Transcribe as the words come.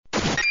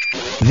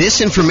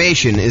This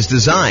information is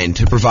designed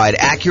to provide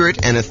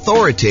accurate and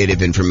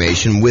authoritative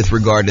information with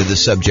regard to the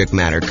subject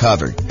matter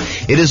covered.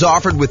 It is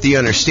offered with the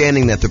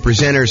understanding that the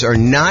presenters are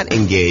not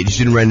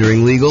engaged in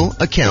rendering legal,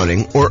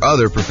 accounting, or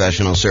other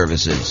professional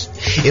services.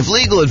 If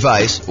legal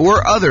advice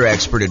or other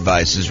expert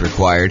advice is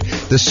required,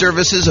 the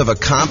services of a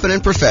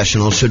competent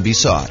professional should be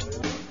sought.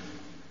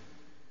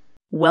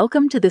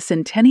 Welcome to the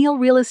Centennial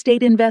Real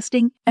Estate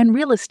Investing and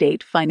Real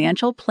Estate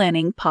Financial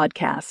Planning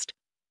Podcast.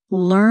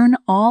 Learn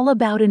all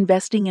about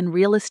investing in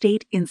real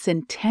estate in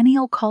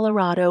Centennial,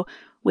 Colorado,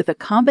 with a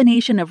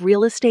combination of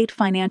real estate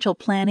financial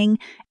planning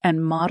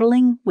and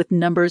modeling with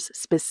numbers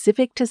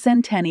specific to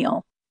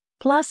Centennial,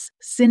 plus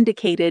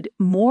syndicated,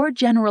 more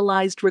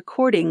generalized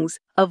recordings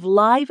of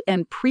live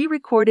and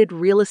pre-recorded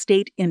real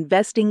estate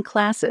investing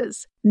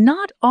classes,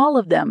 not all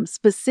of them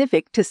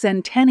specific to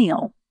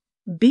Centennial.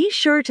 Be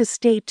sure to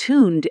stay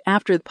tuned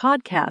after the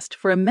podcast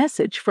for a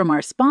message from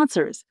our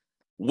sponsors.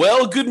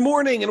 Well, good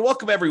morning and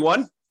welcome,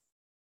 everyone.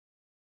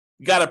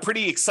 Got a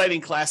pretty exciting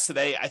class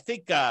today. I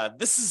think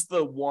this is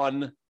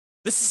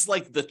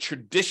like the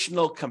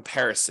traditional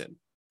comparison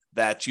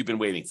that you've been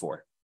waiting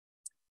for.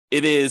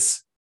 It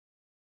is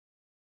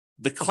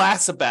the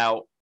class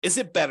about, is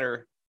it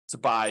better to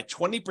buy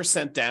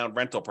 20% down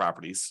rental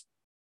properties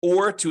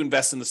or to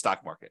invest in the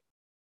stock market?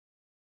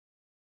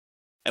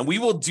 And we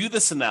will do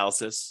this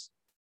analysis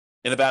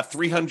in about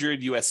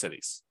 300 US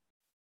cities.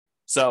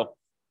 So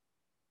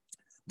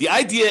the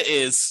idea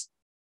is,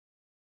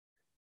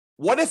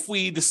 what if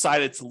we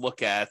decided to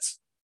look at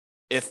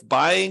if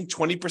buying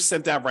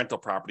 20% down rental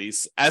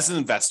properties as an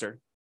investor,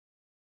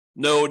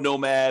 no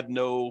nomad,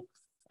 no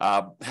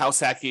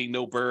house hacking,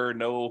 no BRRRR,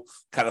 no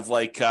kind of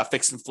like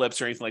fix and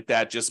flips or anything like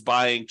that, just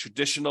buying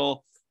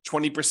traditional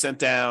 20%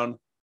 down,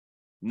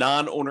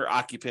 non-owner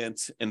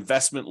occupant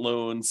investment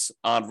loans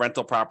on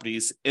rental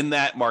properties in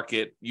that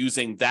market,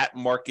 using that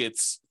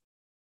market's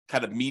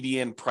kind of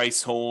median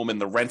price home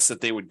and the rents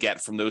that they would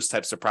get from those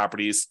types of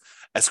properties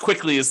as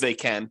quickly as they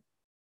can.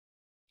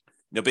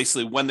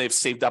 Basically when they've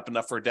saved up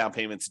enough for a down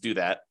payment to do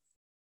that.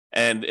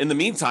 And in the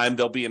meantime,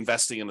 they'll be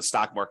investing in the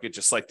stock market,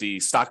 just like the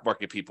stock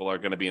market people are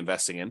going to be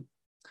investing in.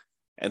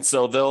 And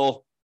so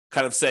they'll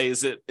kind of say,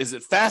 is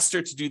it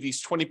faster to do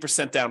these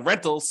 20% down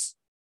rentals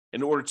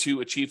in order to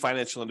achieve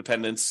financial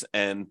independence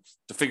and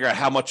to figure out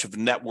how much of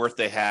net worth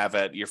they have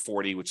at year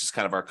 40, which is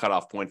kind of our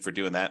cutoff point for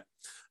doing that.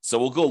 So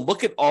we'll go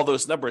look at all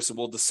those numbers and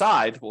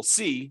we'll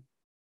see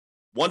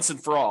once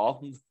and for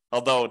all,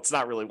 although it's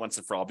not really once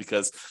and for all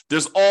because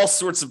there's all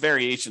sorts of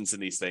variations in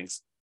these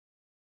things.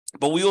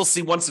 But we will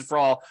see once and for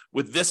all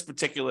with this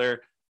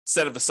particular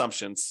set of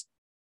assumptions,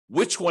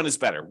 which one is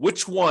better?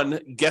 Which one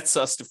gets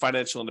us to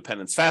financial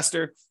independence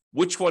faster?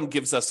 Which one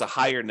gives us a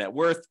higher net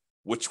worth?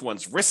 Which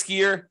one's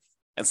riskier?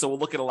 And so we'll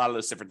look at a lot of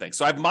those different things.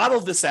 So I've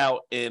modeled this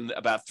out in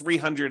about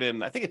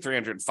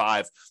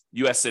 305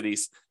 US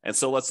cities. And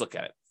so let's look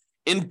at it.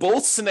 In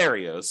both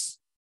scenarios,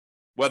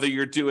 whether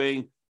you're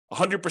doing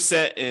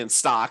 100% in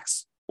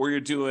stocks or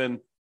you're doing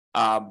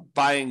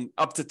buying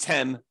up to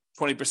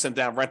 20%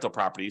 down rental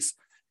properties,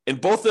 in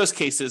both those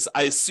cases,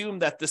 I assume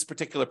that this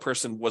particular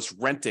person was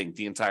renting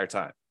the entire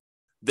time.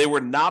 They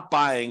were not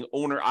buying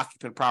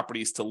owner-occupant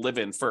properties to live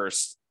in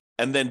first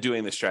and then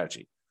doing the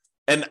strategy.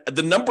 And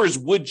the numbers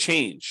would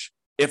change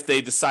if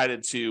they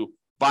decided to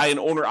buy an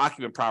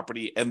owner-occupant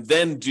property and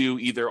then do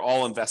either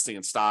all investing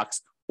in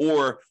stocks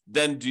or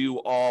then do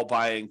all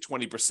buying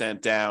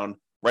 20% down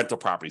rental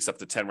properties, up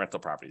to 10 rental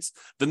properties.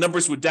 The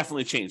numbers would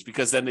definitely change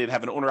because then they'd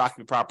have an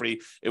owner-occupant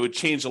property. It would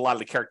change a lot of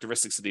the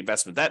characteristics of the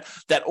investment.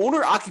 That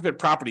owner-occupant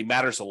property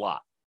matters a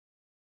lot.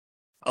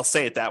 I'll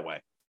say it that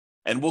way.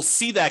 And we'll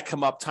see that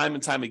come up time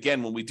and time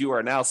again when we do our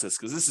analysis,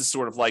 because this is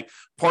sort of like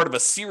part of a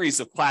series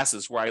of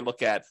classes where I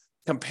look at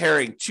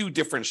comparing two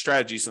different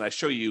strategies and I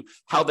show you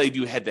how they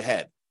do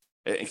head-to-head.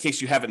 In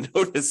case you haven't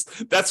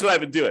noticed, that's what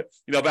I've been doing.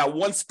 About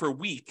once per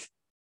week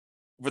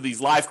for these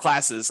live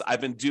classes,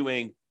 I've been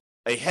doing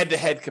a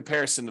head-to-head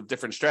comparison of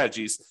different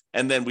strategies,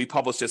 and then we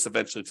publish this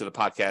eventually to the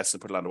podcast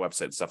and put it on the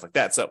website and stuff like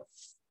that. So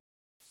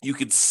you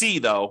can see,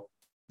 though,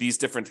 these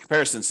different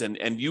comparisons,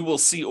 and you will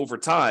see over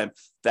time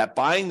that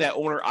buying that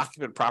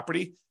owner-occupant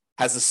property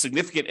has a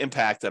significant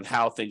impact on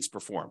how things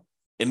perform.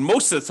 And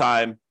most of the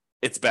time,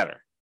 it's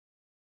better.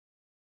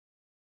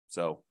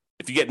 So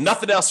if you get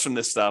nothing else from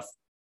this stuff,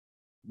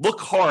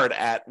 look hard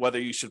at whether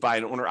you should buy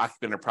an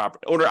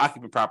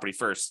owner-occupant property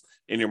first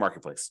in your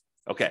marketplace.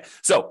 Okay,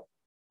 so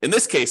in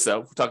this case,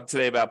 though, we're talking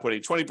today about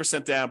putting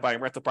 20% down,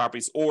 buying rental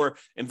properties, or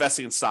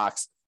investing in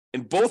stocks.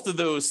 In both of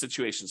those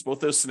situations,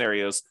 both those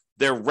scenarios,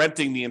 they're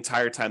renting the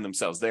entire time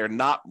themselves. They are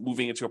not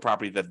moving into a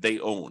property that they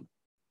own.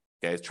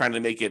 Okay, trying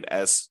to make it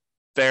as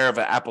fair of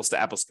an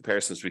apples-to-apples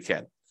comparison as we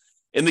can.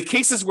 In the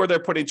cases where they're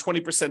putting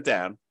 20%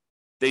 down,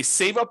 they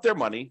save up their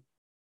money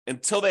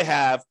until they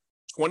have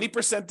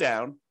 20%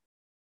 down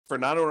for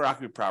non-owner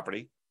occupant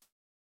property,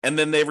 and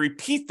then they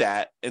repeat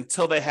that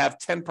until they have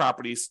 10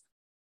 properties,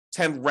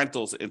 10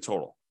 rentals in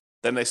total.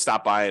 Then they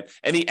stop buying.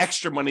 Any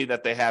extra money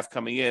that they have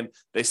coming in,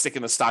 they stick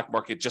in the stock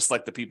market just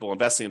like the people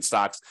investing in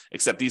stocks,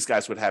 except these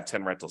guys would have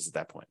 10 rentals at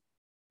that point.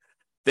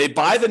 They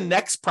buy the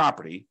next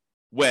property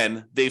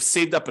when they've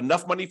saved up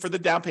enough money for the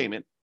down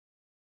payment,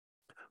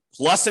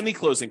 plus any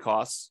closing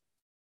costs,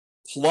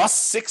 plus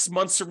 6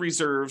 months of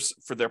reserves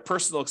for their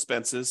personal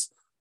expenses,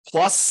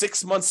 plus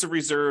 6 months of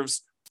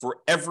reserves for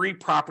every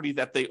property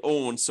that they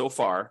own so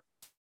far.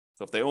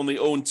 So if they only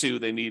own 2,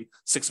 they need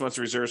 6 months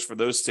of reserves for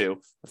those 2.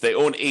 If they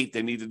own 8,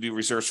 they need to do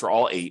reserves for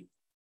all 8.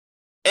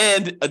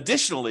 And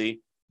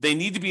additionally, they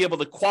need to be able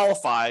to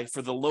qualify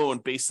for the loan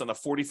based on a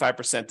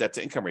 45% debt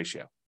to income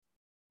ratio.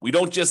 We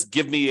don't just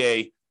give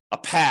me a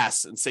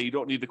pass and say you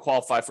don't need to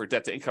qualify for a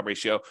debt to income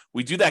ratio.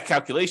 We do that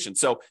calculation.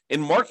 So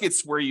in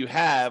markets where you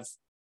have,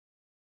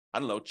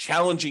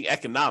 challenging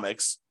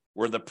economics,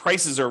 where the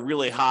prices are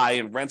really high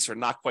and rents are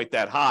not quite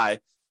that high,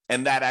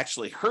 and that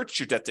actually hurts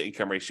your debt to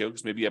income ratio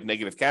because maybe you have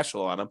negative cash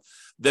flow on them,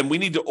 then we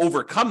need to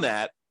overcome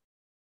that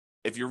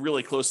if you're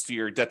really close to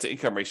your debt to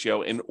income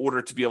ratio in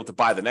order to be able to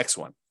buy the next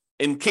one.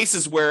 In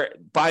cases where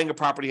buying a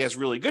property has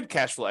really good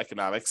cash flow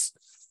economics,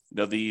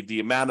 the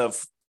amount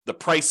of the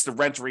price to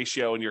rent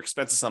ratio and your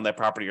expenses on that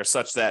property are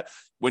such that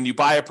when you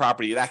buy a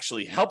property, it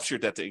actually helps your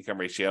debt to income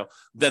ratio,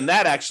 then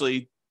that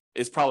actually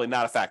is probably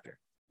not a factor.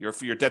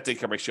 Your debt to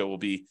income ratio will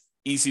be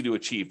easy to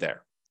achieve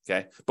there.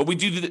 Okay. But we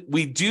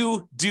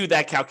do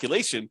that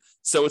calculation.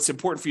 So it's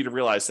important for you to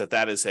realize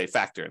that is a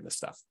factor in this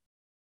stuff.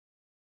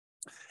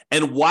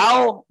 And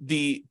while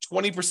the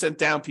 20%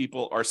 down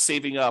people are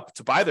saving up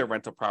to buy their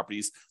rental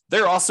properties,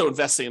 they're also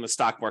investing in the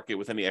stock market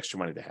with any extra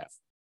money they have.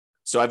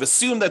 So I've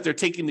assumed that they're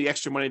taking the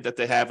extra money that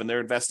they have and they're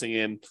investing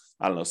in,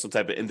 some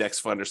type of index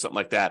fund or something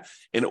like that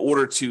in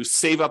order to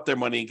save up their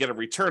money and get a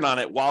return on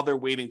it while they're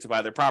waiting to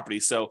buy their property.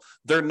 So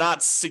they're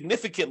not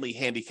significantly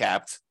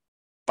handicapped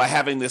by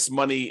having this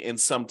money in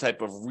some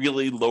type of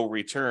really low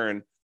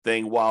return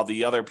thing, while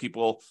the other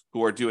people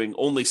who are doing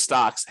only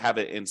stocks have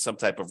it in some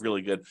type of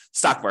really good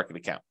stock market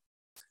account.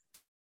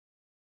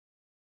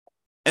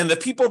 And the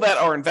people that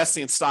are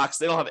investing in stocks,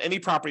 they don't have any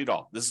property at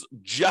all. This is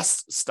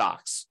just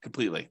stocks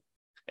completely.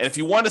 And if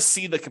you want to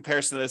see the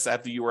comparison of this, I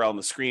have the URL on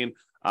the screen.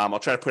 I'll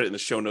try to put it in the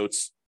show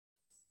notes.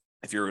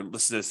 If you're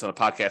listening to this on a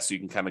podcast, so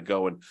you can kind of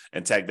go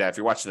and tag that. If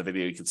you're watching the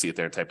video, you can see it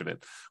there and type it in.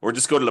 Or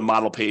just go to the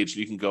model page and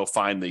you can go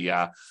find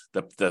the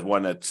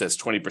one that says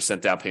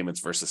 20% down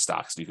payments versus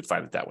stocks. And you can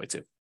find it that way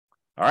too.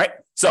 All right.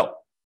 So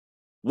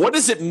what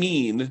does it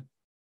mean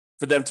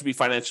for them to be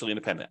financially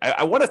independent?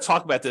 I want to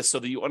talk about this so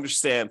that you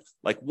understand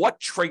what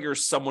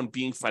triggers someone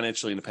being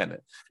financially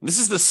independent. And this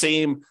is the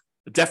same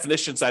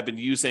definitions I've been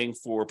using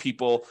for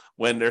people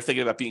when they're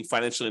thinking about being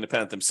financially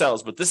independent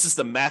themselves, but this is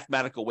the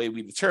mathematical way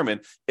we determine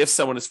if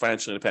someone is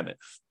financially independent.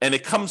 And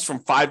it comes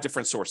from 5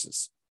 different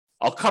sources.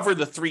 I'll cover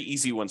the 3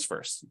 easy ones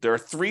first. There are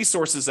 3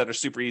 sources that are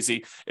super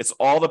easy. It's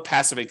all the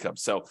passive income.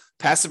 So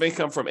passive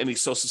income from any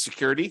Social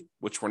Security,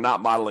 which we're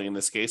not modeling in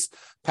this case.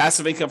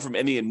 Passive income from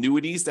any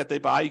annuities that they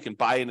buy. You can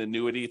buy an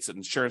annuity. It's an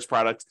insurance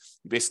product.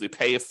 You basically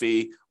pay a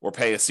fee or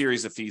pay a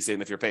series of fees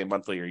in if you're paying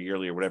monthly or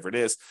yearly or whatever it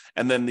is.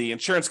 And then the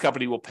insurance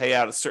company will pay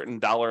out a certain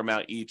dollar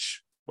amount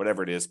each,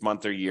 whatever it is,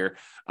 month or year,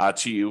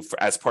 to you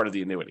as part of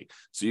the annuity.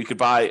 So you could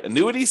buy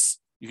annuities.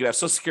 You could have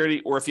Social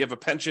Security, or if you have a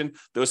pension,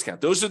 those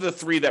count. Those are the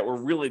 3 that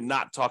we're really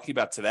not talking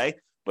about today,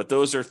 but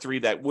those are 3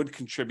 that would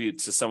contribute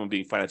to someone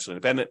being financially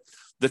independent.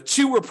 The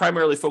 2 we're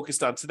primarily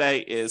focused on today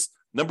is,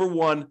 number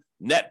 1,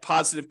 net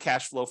positive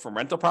cash flow from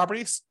rental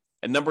properties,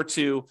 and number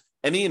 2,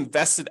 any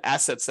invested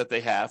assets that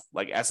they have,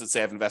 like assets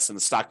they have invested in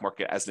the stock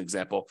market, as an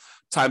example,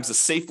 times the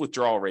safe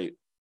withdrawal rate.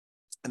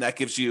 And that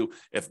gives you,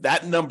 if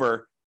that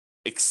number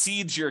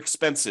exceeds your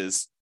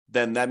expenses,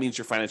 then that means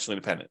you're financially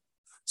independent.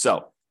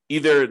 So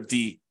either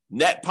the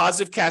net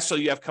positive cash flow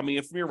you have coming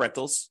in from your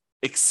rentals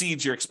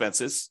exceeds your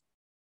expenses,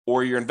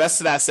 or your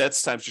invested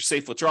assets times your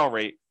safe withdrawal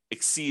rate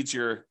exceeds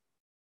your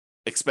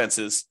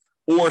expenses,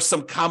 or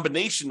some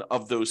combination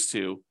of those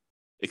 2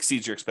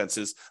 exceeds your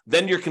expenses,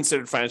 then you're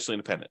considered financially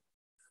independent.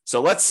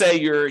 So let's say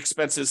your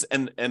expenses,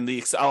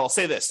 I'll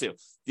say this too,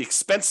 the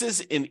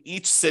expenses in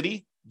each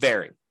city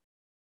vary.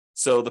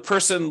 So the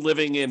person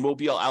living in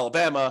Mobile,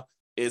 Alabama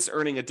is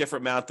earning a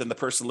different amount than the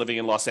person living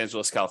in Los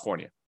Angeles,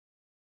 California,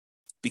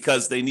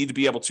 because they need to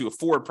be able to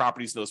afford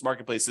properties in those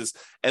marketplaces.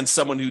 And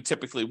someone who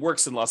typically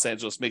works in Los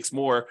Angeles makes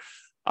more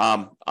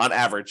on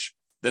average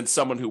than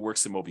someone who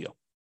works in Mobile.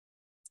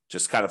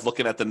 Just kind of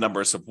looking at the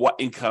numbers of what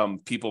income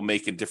people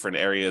make in different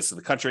areas of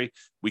the country,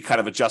 we kind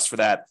of adjust for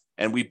that.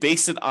 And we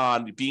base it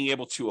on being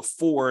able to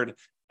afford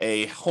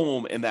a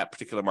home in that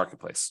particular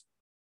marketplace.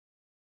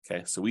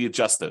 Okay, so we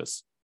adjust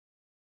those.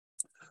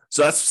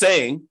 So that's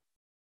saying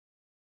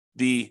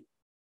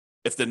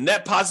if the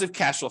net positive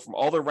cash flow from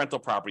all their rental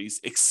properties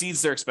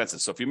exceeds their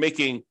expenses. So if you're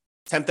making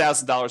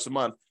 $10,000 a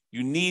month,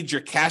 you need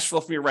your cash flow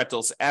from your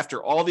rentals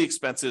after all the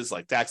expenses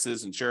like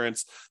taxes,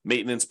 insurance,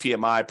 maintenance,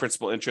 PMI,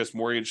 principal, interest,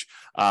 mortgage,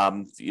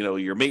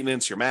 your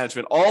maintenance, your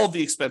management, all of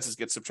the expenses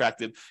get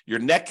subtracted. Your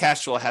net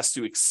cash flow has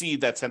to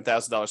exceed that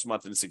 $10,000 a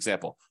month in this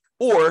example.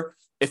 Or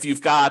if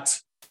you've got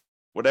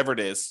whatever it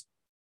is,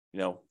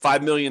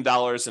 $5 million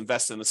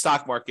invested in the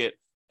stock market,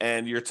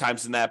 and you're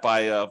timesing that by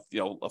a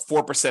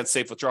 4%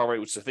 safe withdrawal rate,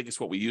 which I think is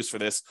what we use for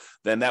this,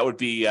 then that would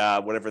be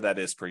whatever that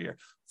is per year.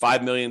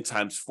 $5 million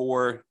times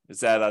 4 is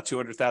that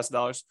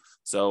 $200,000.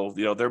 So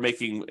they're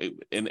making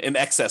in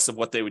excess of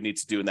what they would need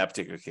to do in that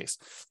particular case.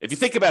 If you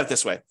think about it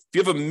this way, if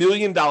you have $1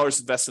 million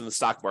invested in the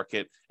stock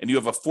market and you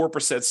have a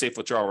 4% safe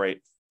withdrawal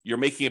rate, you're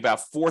making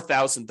about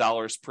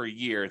 $4,000 per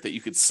year that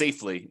you could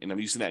safely, and I'm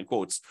using that in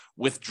quotes,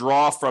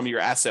 withdraw from your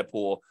asset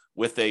pool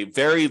with a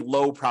very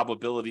low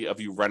probability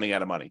of you running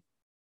out of money.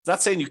 It's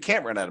not saying you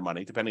can't run out of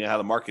money, depending on how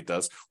the market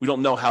does. We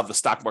don't know how the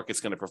stock market's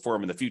going to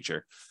perform in the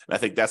future. And I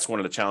think that's one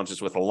of the challenges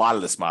with a lot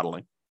of this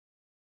modeling.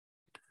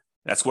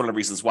 That's one of the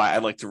reasons why I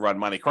like to run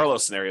Monte Carlo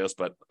scenarios,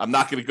 but I'm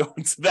not going to go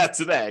into that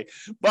today.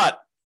 But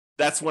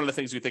that's one of the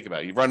things we think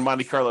about. You run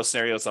Monte Carlo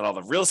scenarios on all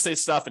the real estate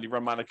stuff, and you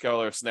run Monte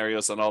Carlo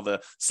scenarios on all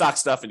the stock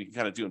stuff, and you can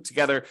kind of do them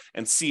together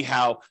and see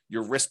how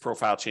your risk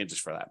profile changes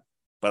for that.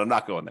 But I'm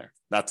not going there,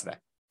 not today.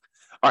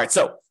 All right,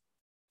 so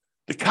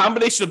the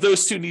combination of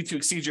those two need to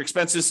exceed your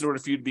expenses in order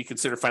for you to be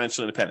considered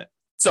financially independent.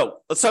 So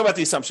let's talk about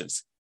the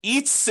assumptions.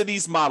 Each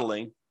city's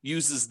modeling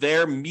uses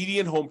their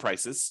median home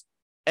prices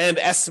and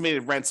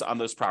estimated rents on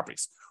those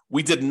properties.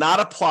 We did not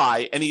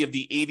apply any of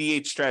the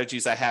 88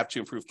 strategies I have to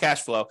improve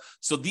cash flow.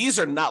 So these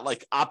are not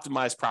like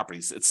optimized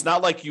properties. It's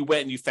not like you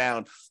went and you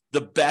found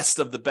the best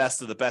of the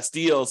best of the best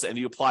deals and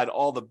you applied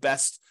all the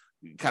best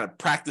kind of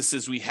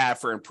practices we have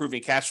for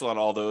improving cash flow on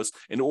all those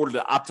in order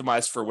to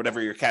optimize for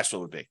whatever your cash flow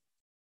would be.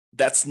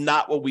 That's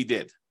not what we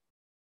did.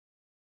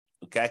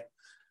 Okay.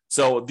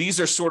 So these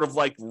are sort of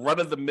like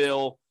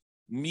run-of-the-mill,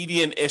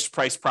 median-ish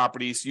price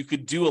properties. You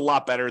could do a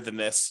lot better than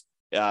this,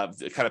 kind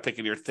of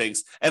picking your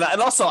things. And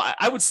also,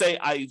 I would say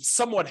I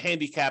somewhat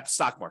handicapped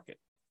stock market.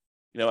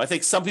 I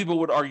think some people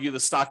would argue the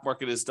stock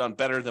market has done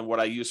better than what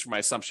I used for my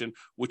assumption,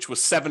 which was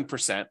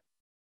 7%.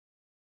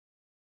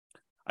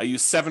 I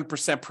use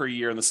 7% per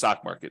year in the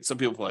stock market. Some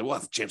people are like,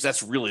 well, James,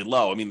 that's really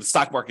low. I mean, the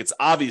stock market's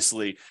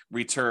obviously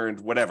returned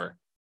whatever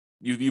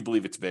you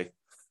believe it to be.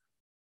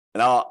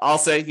 And I'll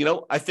say,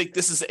 I think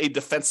this is a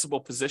defensible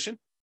position,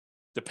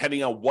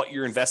 depending on what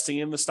you're investing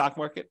in the stock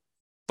market.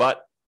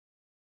 But,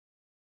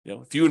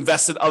 if you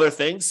invest in other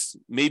things,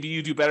 maybe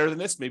you do better than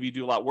this, maybe you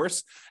do a lot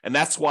worse. And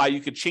that's why you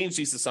could change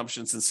these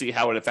assumptions and see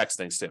how it affects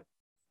things too.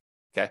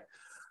 Okay.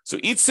 So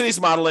each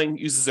city's modeling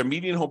uses their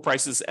median home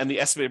prices and the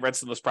estimated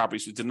rents on those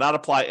properties. We did not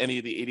apply any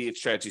of the 88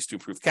 strategies to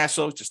improve cash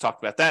flow. Just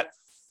talked about that.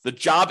 The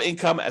job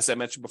income, as I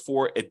mentioned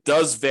before, it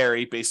does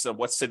vary based on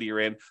what city you're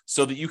in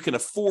so that you can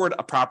afford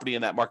a property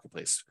in that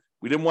marketplace.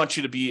 We didn't want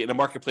you to be in a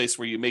marketplace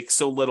where you make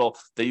so little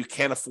that you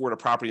can't afford a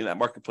property in that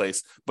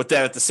marketplace. But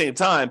then at the same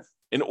time,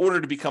 in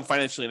order to become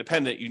financially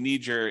independent, you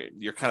need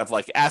your kind of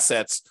like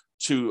assets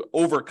to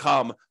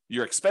overcome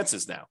your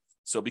expenses now.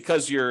 So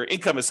because your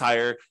income is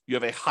higher, you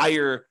have a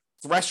higher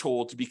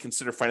threshold to be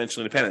considered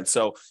financially independent.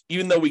 So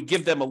even though we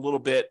give them a little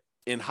bit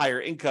in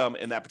higher income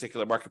in that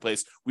particular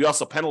marketplace, we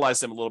also penalize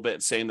them a little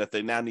bit, saying that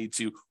they now need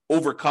to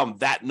overcome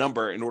that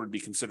number in order to be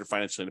considered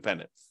financially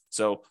independent.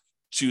 So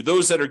to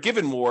those that are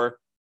given more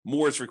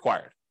is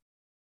required.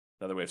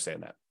 Another way of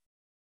saying that.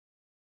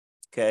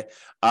 Okay.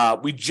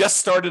 We just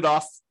started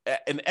off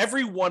in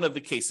every one of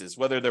the cases,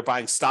 whether they're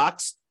buying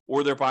stocks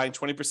or they're buying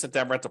 20%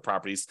 down rental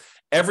properties,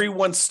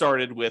 everyone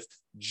started with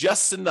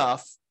just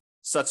enough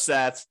such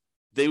that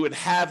they would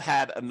have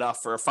had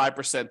enough for a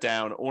 5%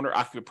 down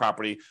owner-occupant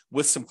property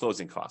with some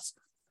closing costs.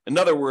 In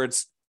other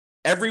words,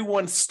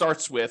 everyone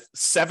starts with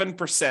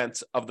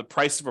 7% of the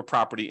price of a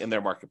property in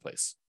their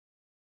marketplace.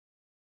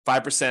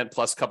 5%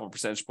 plus a couple of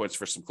percentage points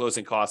for some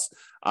closing costs.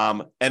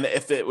 And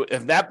if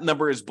that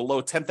number is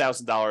below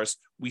 $10,000,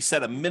 we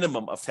set a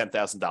minimum of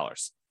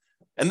 $10,000.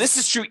 And this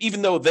is true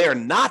even though they're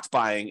not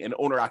buying an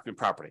owner-occupant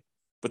property.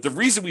 But the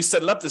reason we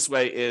set it up this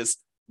way is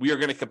we are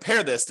going to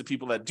compare this to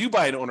people that do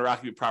buy an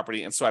owner-occupant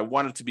property. And so I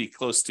wanted to be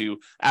close to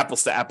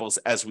apples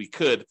as we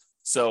could.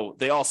 So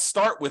they all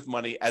start with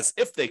money as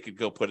if they could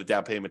go put a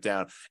down payment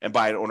down and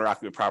buy an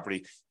owner-occupant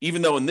property,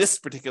 even though in this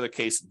particular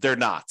case, they're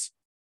not.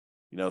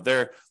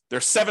 They're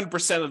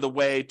 7% of the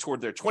way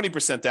toward their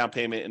 20% down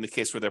payment in the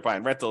case where they're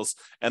buying rentals,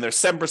 and they're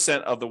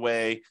 7% of the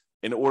way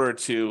in order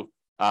to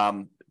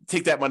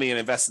take that money and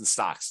invest in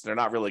stocks. They're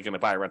not really going to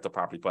buy a rental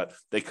property, but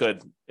they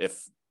could if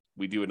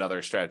we do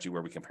another strategy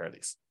where we compare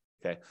these.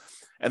 Okay.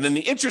 And then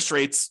the interest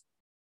rates,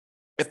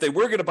 if they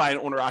were going to buy an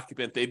owner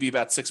occupant, they'd be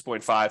about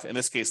 6.5. In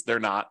this case, they're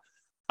not.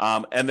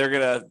 And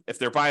if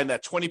they're buying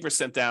that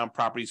 20% down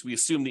properties, we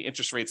assume the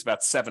interest rate's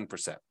about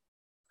 7%.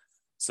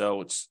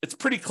 So it's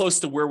pretty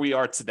close to where we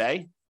are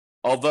today,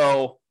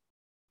 although,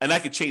 and I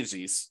could change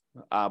these,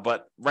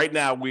 but right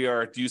now we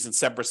are using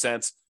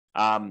 7%.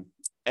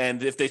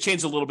 And if they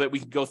change a little bit, we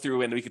can go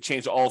through and we could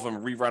change all of them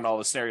and rerun all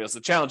the scenarios.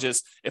 The challenge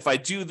is if I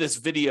do this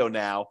video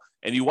now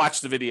and you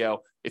watch the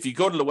video, if you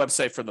go to the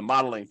website for the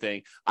modeling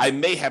thing, I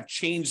may have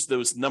changed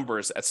those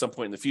numbers at some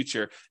point in the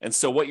future. And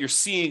so what you're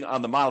seeing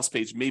on the models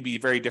page may be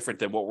very different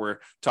than what we're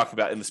talking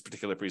about in this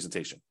particular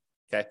presentation.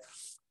 Okay.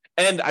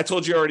 And I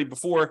told you already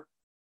before,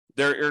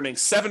 they're earning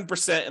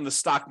 7% in the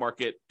stock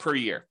market per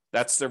year.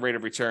 That's their rate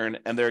of return.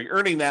 And they're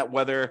earning that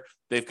whether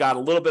they've got a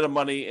little bit of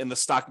money in the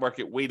stock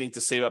market waiting to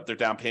save up their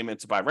down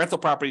payment to buy rental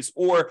properties,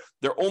 or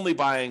they're only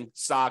buying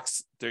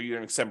stocks, they're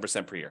earning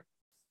 7% per year.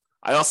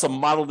 I also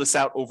modeled this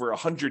out over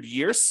 100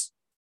 years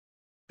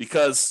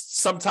because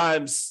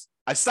sometimes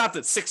I stopped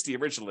at 60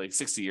 originally,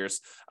 60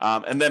 years.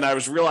 And then I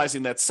was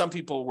realizing that some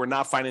people were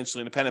not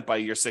financially independent by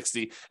year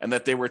 60 and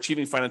that they were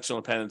achieving financial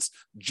independence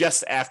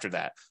just after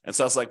that. And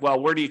so I was like,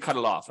 well, where do you cut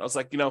it off? I was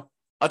like, I'll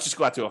just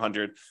go out to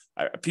 100.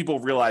 People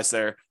realize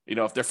if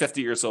they're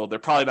 50 years old, they're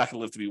probably not going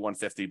to live to be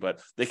 150,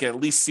 but they can at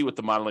least see what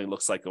the modeling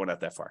looks like going out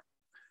that far.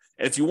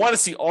 And if you want to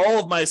see all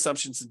of my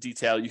assumptions in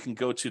detail, you can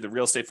go to the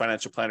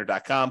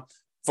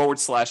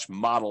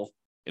realestatefinancialplanner.com/model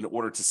in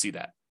order to see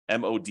that.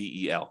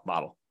 MODEL,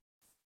 model.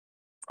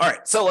 All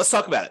right, so let's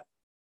talk about it.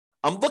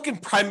 I'm looking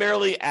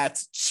primarily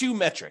at two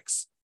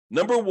metrics.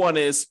 Number one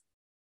is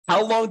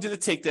how long did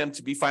it take them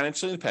to be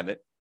financially independent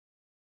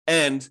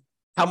and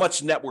how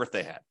much net worth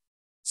they had.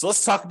 So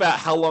let's talk about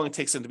how long it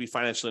takes them to be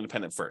financially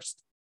independent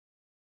first.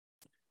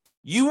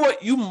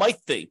 You might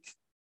think,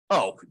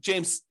 oh,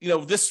 James,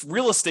 this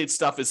real estate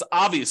stuff is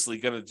obviously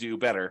going to do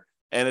better,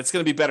 and it's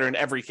going to be better in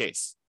every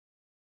case.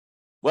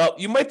 Well,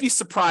 you might be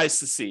surprised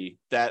to see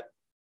that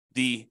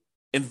the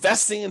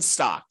investing in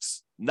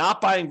stocks,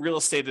 not buying real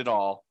estate at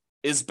all,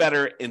 is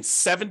better in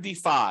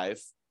 75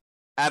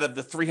 out of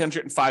the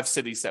 305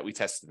 cities that we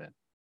tested in.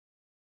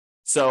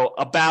 So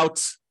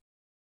about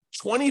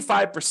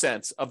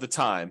 25% of the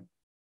time,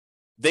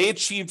 they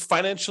achieved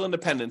financial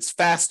independence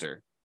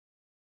faster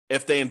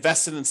if they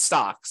invested in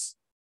stocks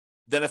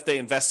than if they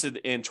invested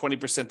in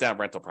 20% down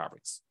rental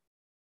properties.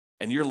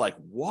 And you're like,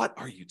 what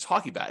are you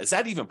talking about? Is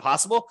that even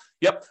possible?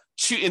 Yep.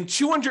 In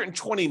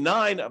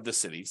 229 of the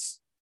cities,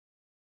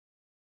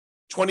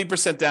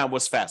 20% down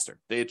was faster.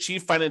 They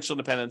achieved financial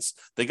independence.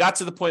 They got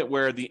to the point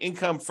where the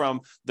income from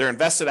their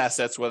invested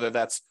assets, whether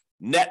that's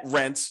net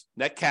rent,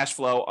 net cash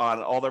flow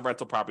on all their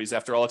rental properties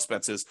after all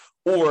expenses,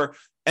 or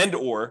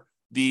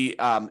the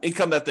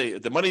income that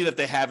the money that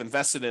they have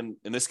invested in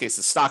this case,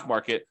 the stock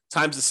market,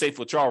 times the safe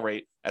withdrawal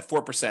rate at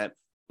 4%,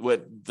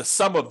 with the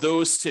sum of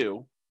those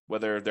two,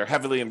 whether they're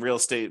heavily in real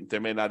estate, they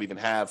may not even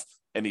have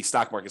any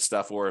stock market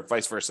stuff or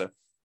vice versa.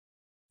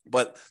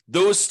 But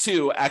those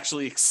two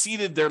actually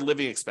exceeded their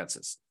living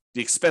expenses,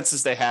 the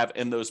expenses they have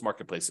in those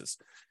marketplaces.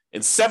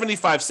 In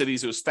 75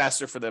 cities, it was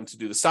faster for them to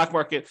do the stock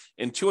market.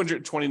 In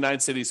 229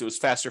 cities, it was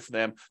faster for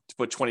them to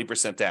put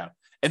 20% down.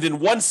 And in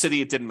one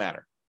city, it didn't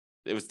matter.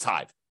 It was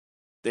tied.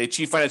 They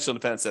achieved financial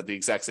independence at the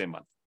exact same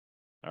month.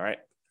 All right.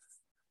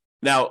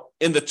 Now,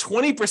 in the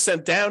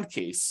 20% down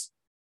case,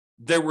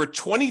 there were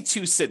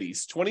 22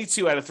 cities,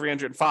 22 out of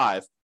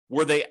 305,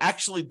 where they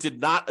actually did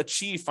not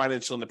achieve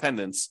financial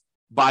independence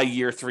by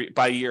year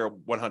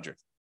 100.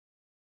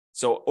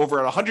 So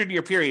over a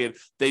 100-year period,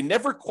 they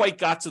never quite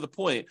got to the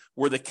point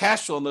where the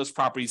cash flow in those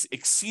properties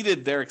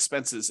exceeded their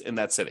expenses in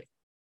that city,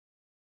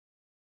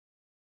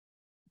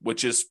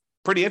 which is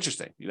pretty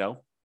interesting, Now,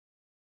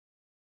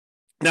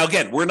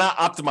 again, we're not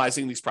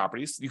optimizing these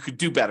properties. You could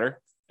do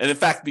better. And in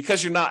fact,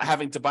 because you're not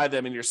having to buy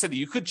them in your city,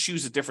 you could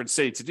choose a different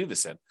city to do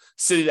this in,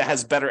 city that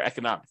has better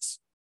economics,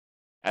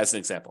 as an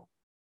example.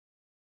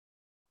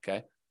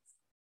 Okay.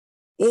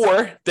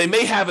 Or they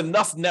may have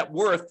enough net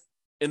worth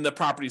in the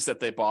properties that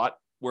they bought,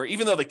 where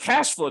even though the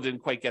cash flow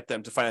didn't quite get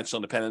them to financial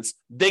independence,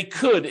 they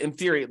could, in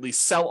theory, at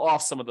least sell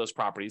off some of those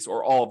properties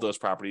or all of those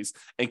properties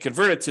and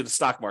convert it to the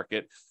stock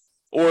market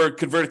or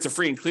convert it to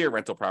free and clear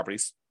rental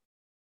properties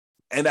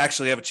and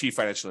actually have achieved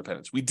financial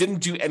independence. We didn't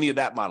do any of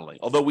that modeling,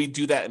 although we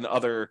do that in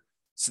other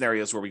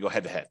scenarios where we go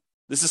head to head.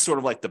 This is sort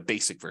of like the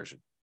basic version.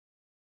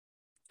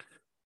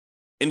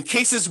 In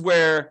cases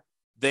where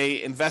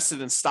they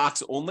invested in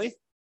stocks only,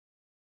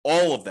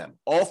 all of them,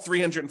 all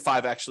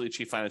 305 actually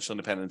achieved financial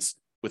independence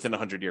within a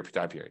 100-year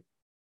time period.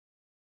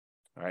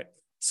 All right.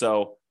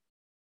 So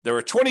there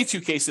were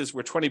 22 cases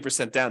where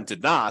 20% down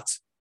did not,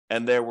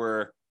 and there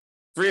were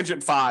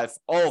 305,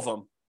 all of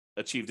them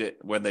achieved it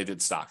when they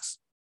did stocks.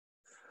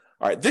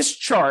 All right, this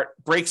chart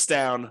breaks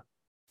down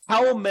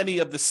how many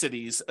of the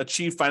cities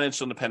achieve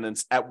financial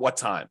independence at what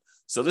time.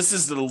 So this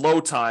is the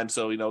low time.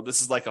 So,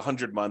 this is like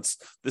 100 months.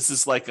 This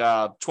is like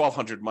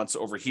 1,200 months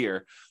over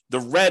here. The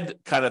red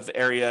kind of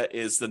area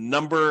is the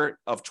number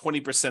of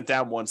 20%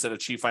 down ones that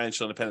achieve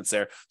financial independence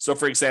there. So,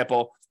 for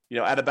example,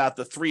 at about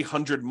the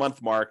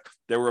 300-month mark,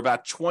 there were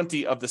about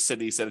 20 of the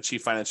cities that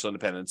achieved financial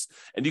independence.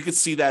 And you can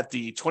see that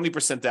the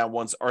 20% down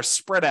ones are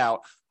spread out,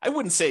 I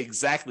wouldn't say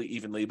exactly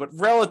evenly, but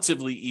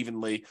relatively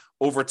evenly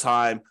over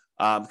time,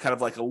 kind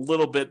of like a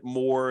little bit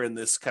more in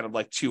this kind of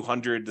like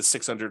 200 to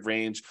 600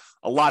 range,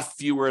 a lot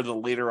fewer the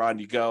later on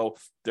you go.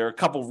 There are a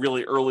couple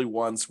really early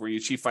ones where you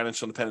achieve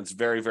financial independence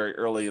very, very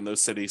early in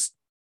those cities.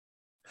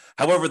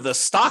 However, the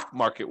stock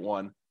market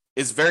one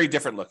is very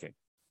different looking.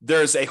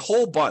 There's a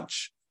whole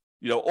bunch,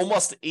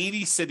 almost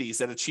 80 cities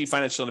that achieve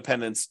financial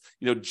independence,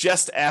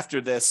 just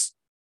after this,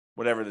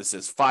 whatever this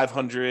is,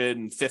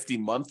 550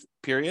 month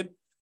period.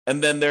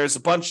 And then there's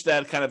a bunch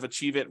that kind of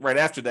achieve it right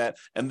after that.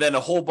 And then a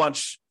whole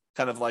bunch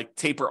kind of like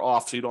taper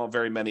off. So you don't have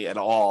very many at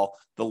all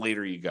the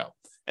later you go.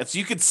 And so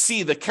you can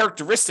see the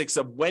characteristics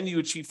of when you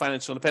achieve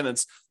financial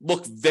independence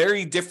look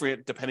very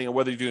different depending on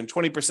whether you're doing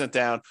 20%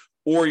 down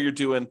or you're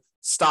doing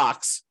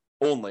stocks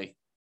only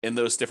in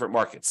those different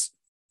markets.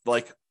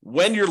 Like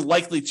when you're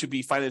likely to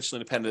be financially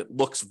independent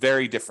looks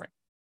very different.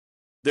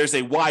 There's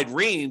a wide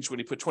range when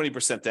you put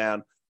 20%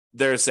 down.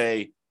 There's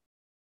a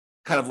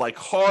kind of like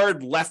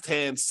hard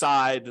left-hand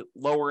side,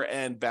 lower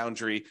end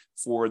boundary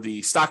for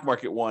the stock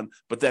market one,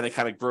 but then it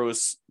kind of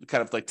grows,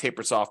 kind of like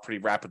tapers off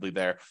pretty rapidly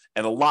there.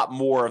 And a lot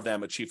more of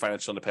them achieve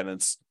financial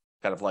independence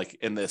kind of like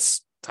in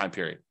this time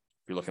period,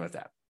 if you're looking at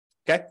that.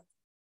 Okay.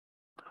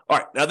 All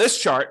right. Now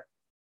this chart,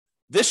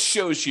 this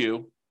shows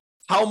you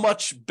how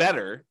much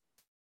better,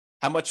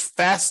 how much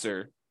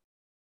faster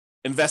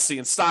investing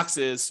in stocks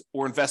is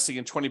or investing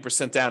in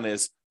 20% down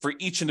is for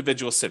each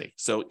individual city.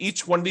 So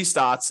each one of these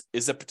dots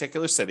is a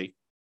particular city.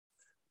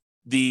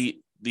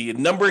 The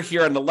number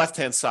here on the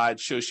left-hand side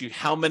shows you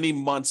how many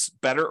months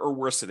better or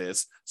worse it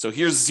is. So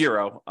here's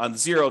 0. On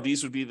 0,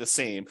 these would be the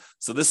same.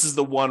 So this is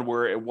the one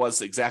where it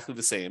was exactly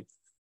the same.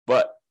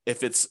 But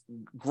if it's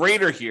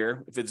greater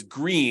here, if it's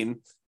green,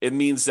 it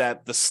means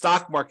that the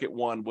stock market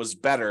one was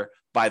better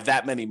by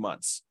that many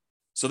months.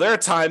 So there are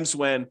times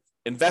when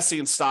investing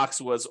in stocks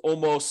was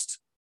almost,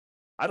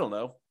 I don't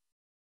know,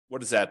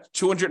 what is that,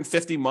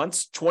 250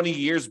 months, 20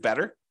 years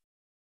better?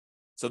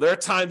 So there are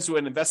times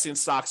when investing in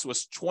stocks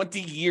was 20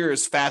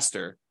 years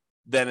faster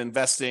than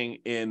investing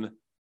in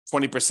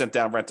 20%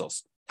 down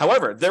rentals.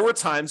 However, there were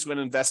times when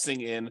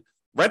investing in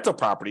rental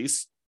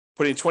properties,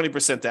 putting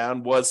 20%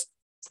 down, was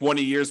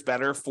 20 years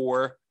better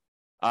for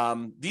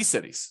these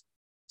cities.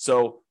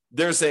 So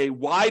there's a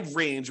wide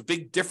range, a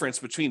big difference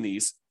between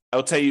these.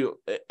 I'll tell you,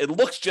 it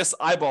looks just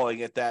eyeballing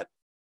it that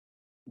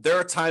there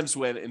are times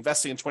when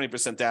investing in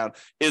 20% down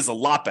is a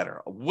lot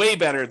better, way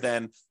better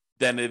than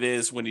it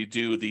is when you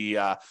do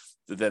the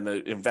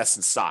invest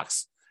in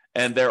stocks.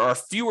 And there are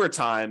fewer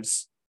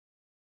times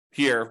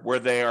here where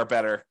they are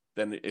better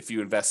than if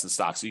you invest in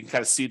stocks. So you can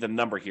kind of see the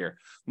number here.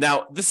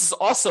 Now, this is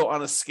also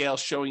on a scale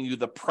showing you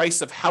the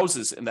price of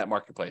houses in that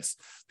marketplace,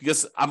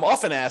 because I'm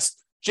often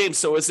asked, James,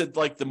 so is it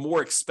like the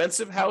more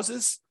expensive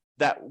houses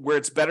that where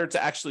it's better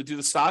to actually do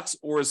the stocks,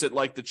 or is it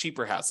like the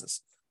cheaper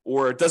houses,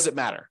 or does it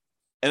matter?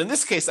 And in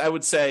this case, I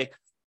would say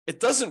it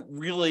doesn't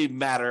really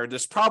matter.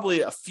 There's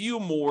probably a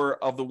few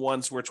more of the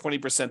ones where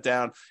 20%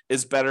 down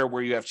is better,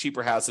 where you have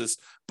cheaper houses,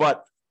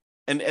 but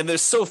and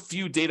there's so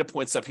few data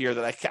points up here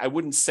that I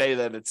wouldn't say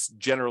that it's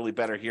generally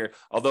better here,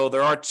 although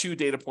there are 2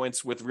 data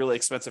points with really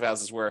expensive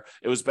houses where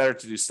it was better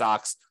to do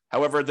stocks.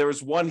 However, there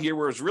was one here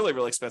where it was really,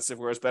 really expensive,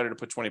 where it's better to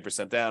put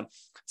 20% down.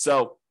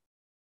 So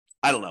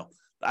I don't know.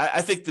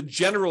 I think the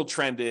general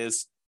trend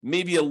is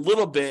maybe a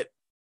little bit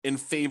in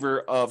favor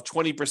of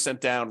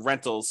 20% down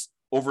rentals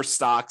over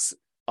stocks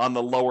on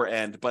the lower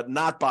end, but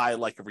not by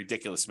like a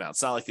ridiculous amount.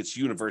 It's not like it's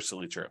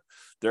universally true.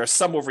 There are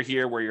some over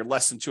here where you're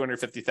less than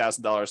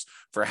 $250,000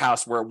 for a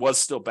house where it was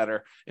still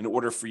better in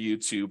order for you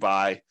to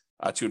buy,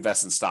 to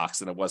invest in stocks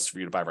than it was for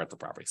you to buy rental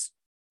properties.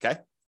 Okay.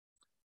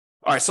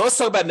 All right. So let's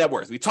talk about net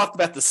worth. We talked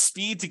about the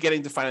speed to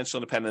getting to financial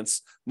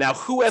independence. Now,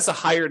 who has a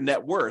higher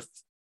net worth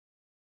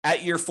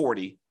at year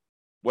 40,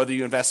 whether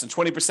you invest in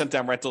 20%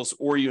 down rentals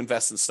or you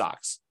invest in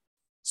stocks?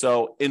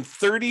 So in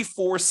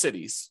 34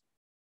 cities,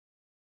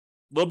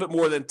 a little bit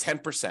more than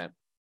 10%,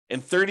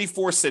 in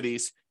 34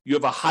 cities, you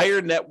have a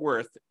higher net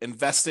worth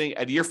investing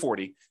at year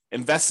 40,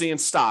 investing in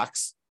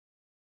stocks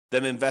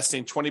than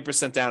investing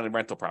 20% down in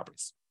rental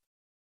properties.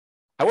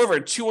 However,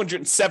 in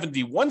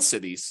 271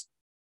 cities,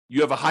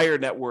 you have a higher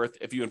net worth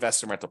if you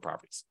invest in rental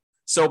properties.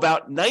 So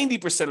about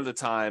 90% of the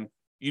time,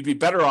 you'd be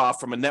better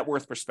off from a net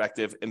worth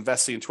perspective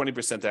investing in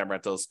 20% down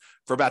rentals.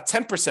 For about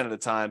 10% of the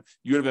time,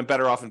 you would have been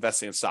better off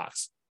investing in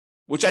stocks,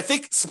 which I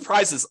think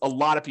surprises a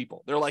lot of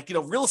people. They're like,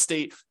 real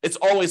estate, it's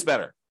always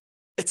better.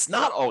 It's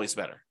not always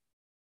better.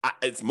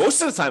 It's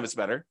most of the time it's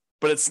better,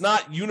 but it's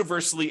not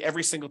universally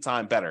every single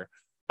time better.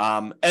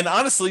 And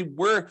honestly,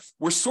 we're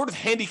sort of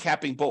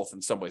handicapping both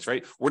in some ways,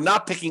 right? We're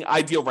not picking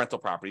ideal rental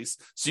properties.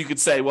 So you could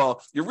say,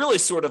 well, you're really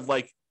sort of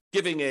like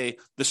giving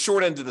the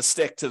short end of the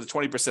stick to the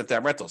 20%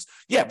 down rentals.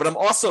 Yeah, but I'm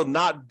also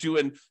not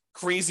doing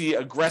crazy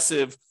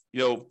aggressive,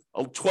 a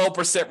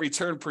 12%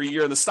 return per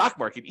year in the stock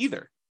market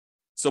either.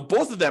 So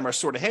both of them are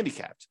sort of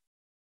handicapped.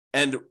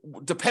 And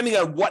depending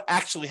on what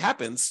actually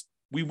happens,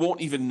 we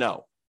won't even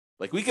know.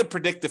 Like we could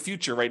predict the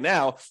future right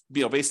now,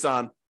 based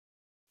on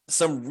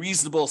some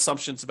reasonable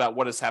assumptions about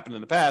what has happened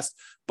in the past.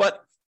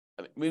 But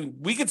I mean,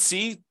 we could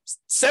see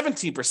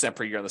 17%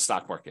 per year in the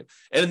stock market.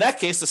 And in that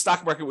case, the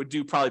stock market would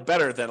do probably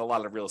better than a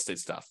lot of real estate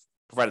stuff,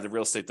 provided the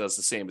real estate does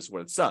the same as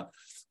what it's done.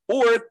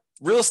 Or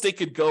real estate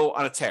could go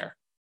on a tear.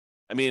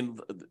 I mean,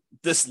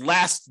 this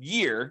last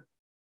year,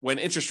 when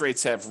interest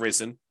rates have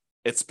risen,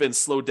 it's been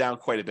slowed down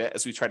quite a bit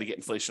as we try to get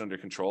inflation under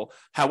control.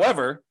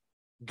 However,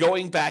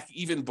 going back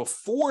even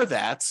before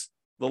that,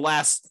 the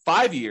last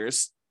 5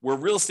 years, where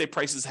real estate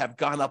prices have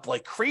gone up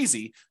like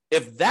crazy,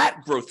 if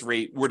that growth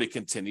rate were to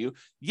continue,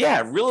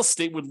 yeah, real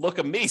estate would look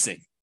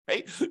amazing.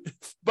 right?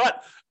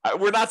 But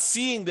we're not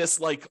seeing this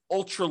like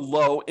ultra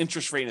low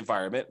interest rate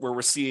environment where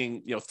we're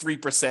seeing 3%,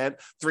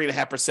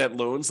 3.5%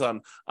 loans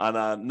on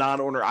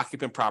non-owner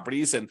occupant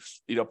properties, and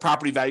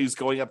property values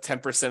going up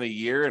 10% a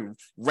year and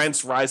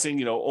rents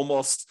rising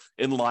almost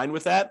in line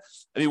with that.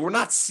 I mean, we're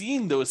not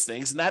seeing those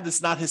things, and that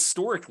is not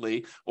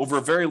historically over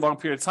a very long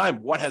period of time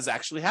what has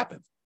actually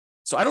happened.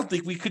 So I don't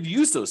think we could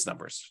use those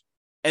numbers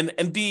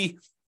and be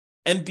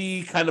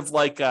kind of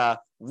like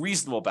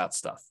reasonable about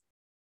stuff,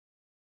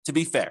 to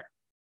be fair.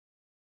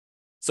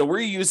 So we're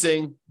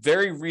using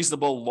very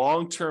reasonable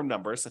long-term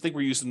numbers. I think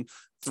we're using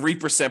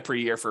 3% per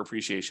year for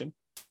appreciation.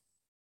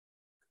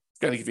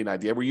 Got to give you an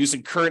idea. We're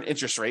using current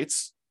interest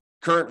rates,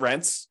 current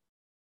rents.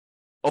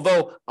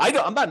 Although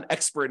I'm not an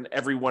expert in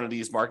every one of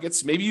these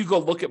markets. Maybe you go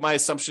look at my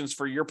assumptions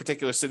for your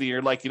particular city. And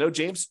you're like,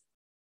 James,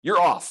 you're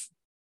off.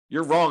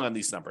 You're wrong on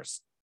these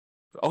numbers.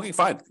 Okay,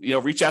 fine.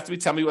 Reach out to me.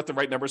 Tell me what the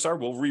right numbers are.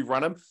 We'll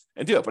rerun them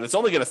and do it. But it's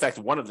only going to affect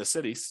one of the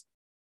cities.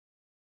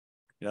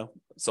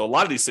 So a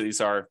lot of these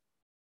cities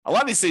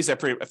I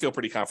feel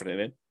pretty confident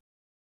in.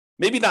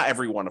 Maybe not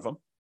every one of them.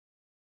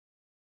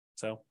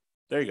 So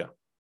there you go.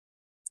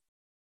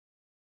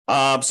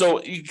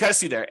 So you can kind of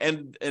see there,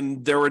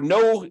 and there were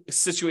no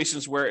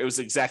situations where it was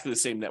exactly the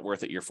same net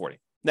worth at year 40.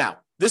 Now,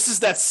 this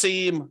is that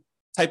same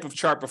type of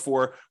chart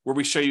before where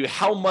we show you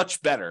how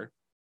much better,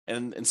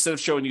 and instead of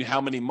showing you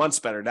how many months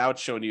better, now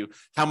it's showing you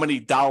how many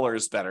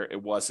dollars better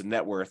it was in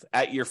net worth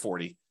at year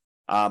 40,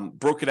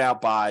 broken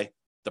out by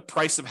the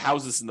price of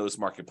houses in those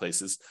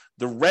marketplaces.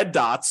 The red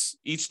dots,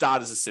 each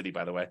dot is a city,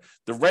 by the way.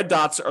 The red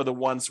dots are the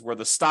ones where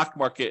the stock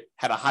market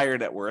had a higher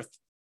net worth,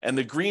 and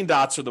the green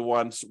dots are the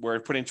ones where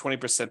putting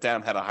 20%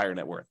 down had a higher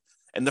net worth.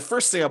 And the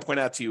first thing I'll point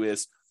out to you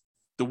is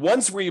the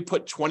ones where you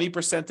put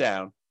 20%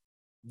 down,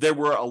 there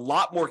were a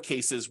lot more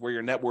cases where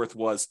your net worth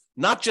was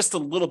not just a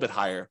little bit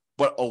higher,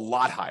 but a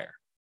lot higher.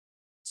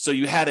 So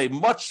you had a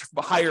much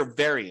higher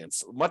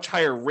variance, much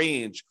higher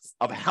range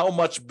of how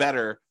much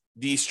better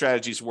these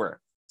strategies were.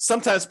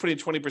 Sometimes putting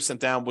 20%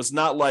 down was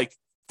not like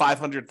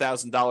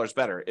 $500,000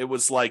 better. It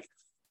was like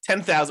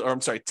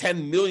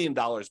 $10 million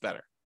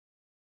better,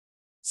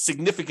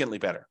 significantly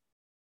better.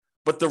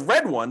 But the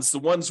red ones, the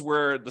ones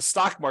where the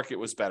stock market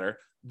was better,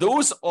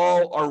 those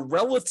all are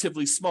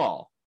relatively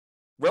small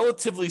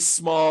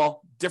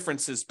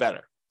differences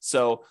better.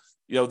 So,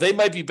 they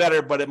might be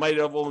better, but it might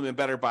have only been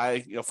better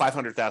by,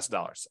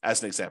 $500,000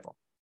 as an example.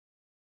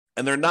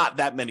 And there are not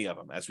that many of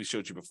them, as we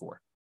showed you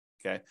before.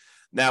 Okay.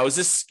 Now, is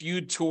this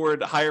skewed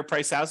toward higher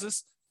price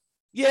houses?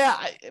 Yeah,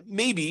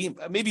 maybe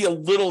a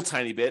little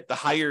tiny bit. The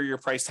higher your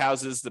priced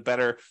houses, the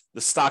better the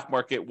stock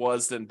market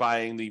was than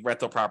buying the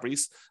rental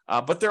properties.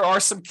 But there are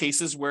some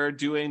cases where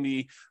doing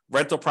the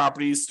rental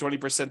properties,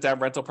 20% down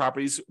rental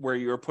properties, where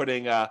you're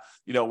putting,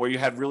 where you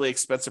had really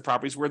expensive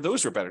properties, where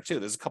those were better too.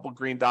 There's a couple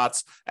green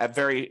dots at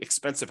very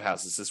expensive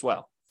houses as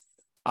well.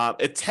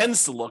 It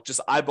tends to look,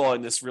 just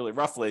eyeballing this really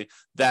roughly,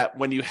 that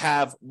when you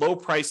have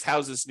low-priced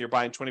houses and you're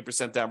buying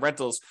 20% down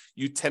rentals,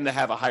 you tend to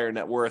have a higher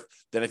net worth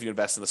than if you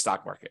invest in the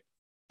stock market.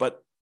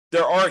 But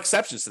there are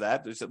exceptions to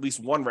that. There's at least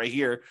one right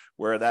here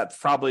where that's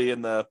probably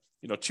in the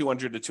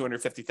 $200,000 to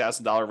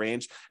 $250,000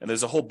 range, and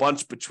there's a whole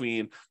bunch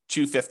between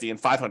 $250,000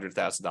 and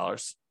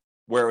 $500,000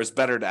 where it was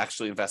better to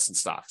actually invest in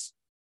stocks.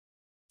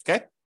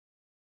 Okay.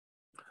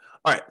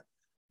 All right.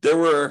 There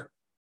were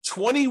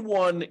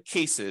 21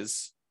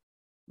 cases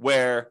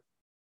where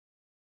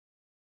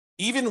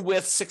even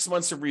with 6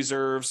 months of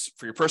reserves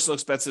for your personal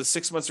expenses,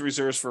 6 months of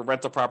reserves for a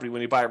rental property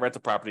when you buy a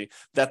rental property,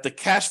 that the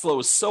cash flow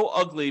is so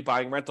ugly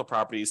buying rental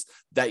properties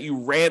that you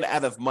ran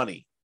out of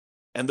money.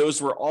 And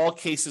those were all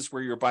cases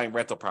where you were buying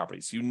rental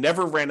properties. You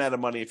never ran out of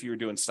money if you were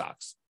doing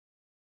stocks.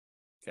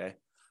 Okay.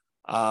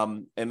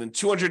 And in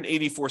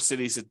 284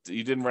 cities,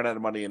 you didn't run out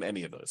of money in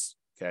any of those.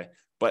 Okay.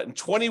 But in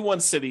 21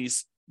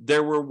 cities,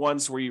 there were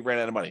ones where you ran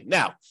out of money.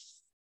 Now,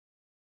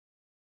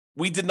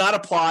 we did not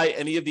apply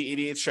any of the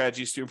 88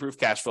 strategies to improve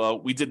cash flow.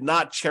 We did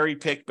not cherry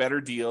pick better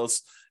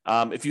deals.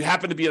 If you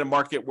happen to be in a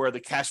market where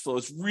the cash flow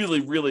is really,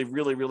 really,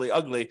 really, really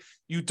ugly,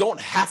 you don't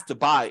have to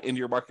buy into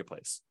your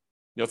marketplace.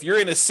 If you're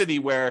in a city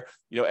where,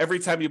 every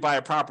time you buy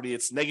a property,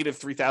 it's negative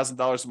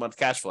 $3,000 a month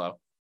cash flow,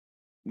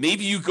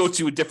 maybe you go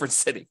to a different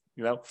city.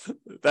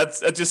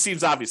 That just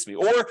seems obvious to me.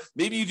 Or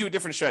maybe you do a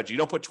different strategy. You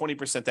don't put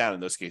 20% down in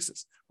those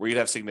cases where you'd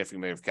have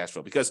significant negative cash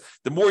flow, because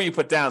the more you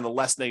put down, the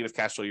less negative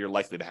cash flow you're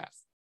likely to have.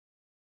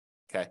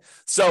 Okay,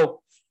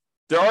 so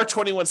there are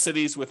 21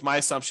 cities with my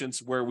assumptions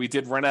where we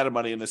did run out of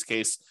money in this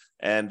case,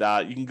 and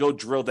you can go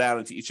drill down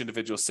into each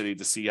individual city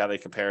to see how they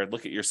compare.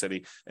 Look at your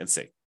city and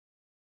see.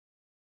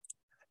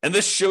 And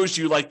this shows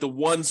you like the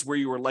ones where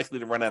you were likely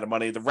to run out of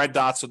money. The red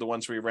dots are the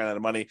ones where you ran out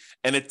of money,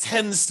 and it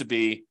tends to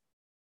be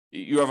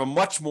you have a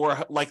much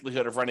more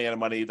likelihood of running out of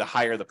money the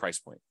higher the price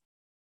point.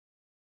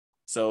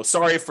 So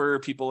sorry for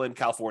people in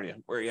California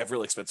where you have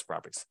really expensive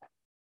properties.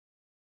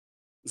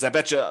 Because I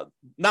bet you,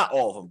 not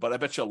all of them, but I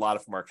bet you a lot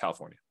of them are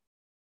California.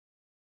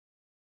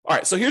 All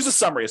right, so here's a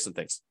summary of some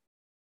things.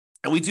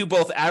 And we do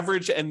both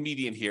average and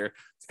median here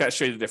to kind of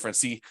show you the difference.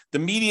 See, the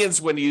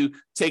medians, when you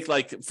take,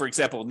 like, for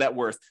example, net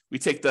worth, we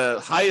take the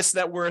highest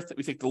net worth,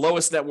 we take the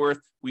lowest net worth,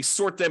 we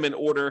sort them in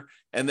order,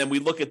 and then we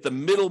look at the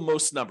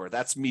middlemost number.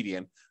 That's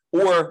median.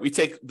 Or we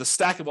take the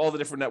stack of all the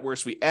different net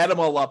worths, we add them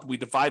all up, we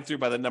divide through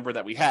by the number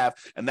that we have,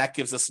 and that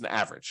gives us an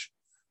average.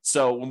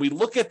 So when we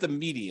look at the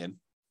median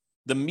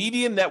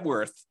net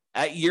worth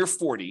at year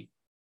 40,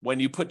 when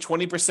you put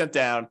 20%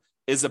 down,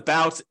 is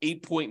about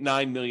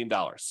 $8.9 million.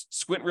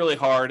 Squint really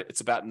hard,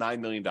 it's about $9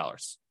 million.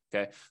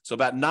 Okay, so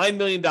about $9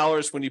 million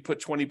when you put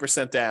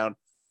 20% down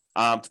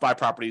to buy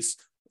properties.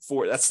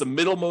 That's the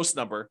middlemost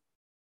number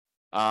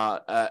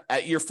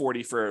at year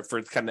 40 for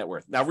kind of net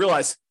worth. Now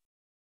realize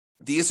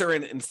these are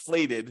in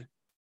inflated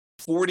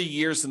 40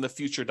 years in the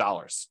future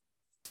dollars.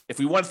 If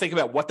we want to think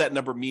about what that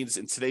number means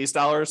in today's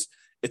dollars,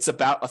 it's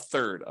about a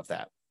third of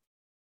that.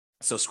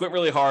 So squint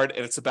really hard,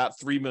 and it's about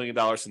 $3 million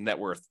in net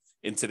worth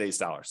in today's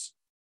dollars.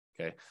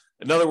 Okay.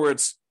 In other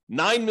words,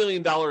 $9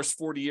 million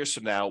 40 years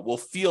from now will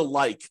feel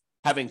like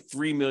having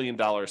 $3 million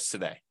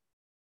today.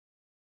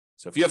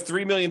 So if you have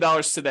 $3 million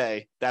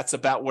today, that's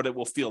about what it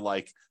will feel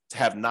like to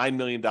have $9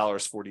 million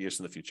 40 years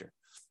in the future,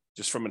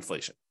 just from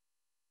inflation.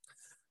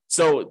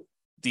 So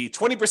the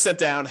 20%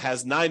 down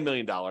has $9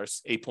 million,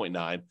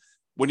 8.9.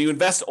 When you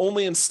invest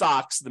only in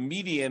stocks, the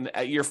median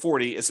at year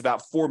 40 is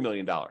about $4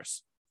 million.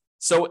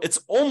 So it's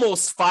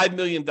almost $5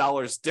 million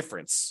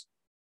difference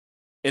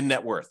in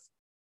net worth.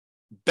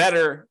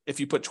 Better if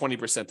you put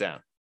 20%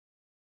 down.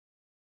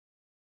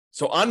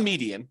 So on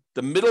median,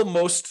 the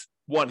middlemost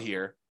one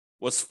here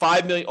was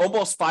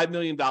almost $5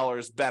 million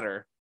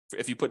better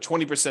if you put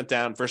 20%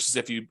 down versus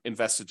if you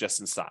invested just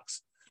in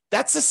stocks.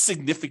 That's a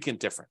significant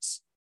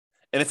difference.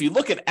 And if you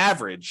look at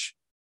average,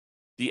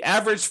 the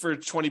average for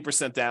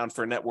 20% down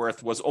for net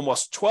worth was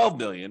almost 12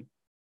 million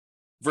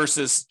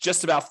versus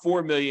just about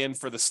 4 million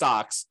for the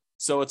stocks.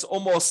 So it's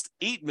almost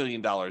 $8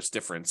 million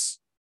difference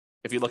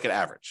if you look at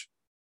average.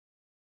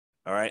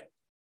 All right.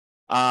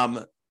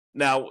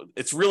 Now,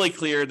 it's really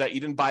clear that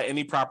you didn't buy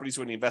any properties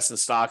when you invest in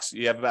stocks.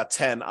 You have about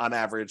 10 on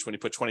average when you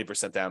put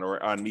 20% down,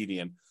 or on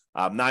median,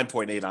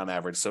 9.8 on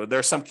average. So there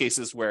are some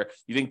cases where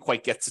you didn't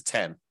quite get to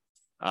 10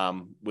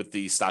 with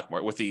the stock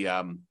market,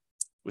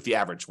 with the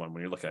average one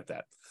when you're looking at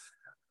that.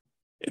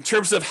 In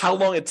terms of how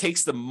long it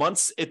takes, the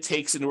months it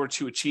takes in order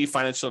to achieve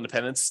financial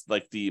independence,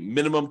 like the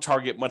minimum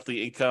target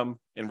monthly income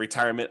in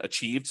retirement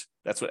achieved,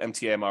 that's what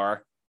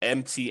MTMIR,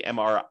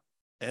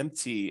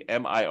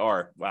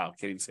 wow,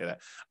 can't even say that,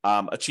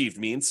 achieved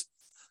means.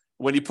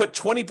 When you put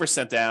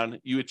 20% down,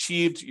 you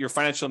achieved your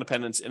financial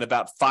independence in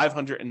about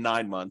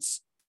 509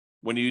 months.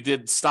 When you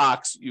did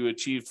stocks, you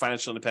achieved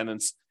financial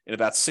independence in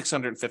about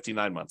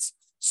 659 months.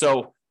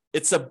 So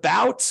it's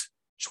about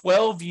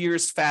 12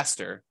 years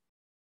faster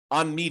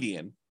on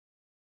median,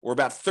 or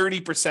about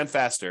 30%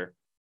 faster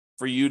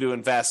for you to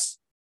invest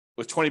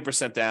with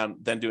 20% down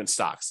than doing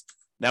stocks.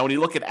 Now, when you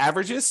look at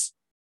averages,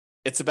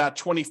 it's about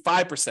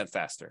 25%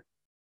 faster.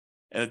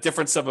 And a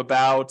difference of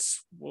about,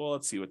 well,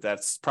 let's see what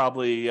that's,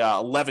 probably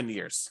 11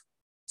 years.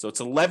 So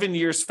it's 11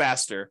 years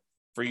faster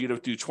for you to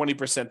do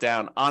 20%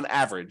 down on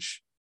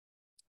average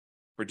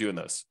for doing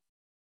those.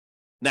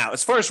 Now,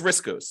 as far as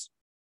risk goes,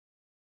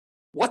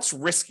 what's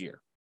riskier?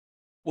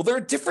 Well, there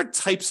are different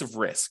types of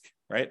risk,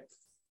 right?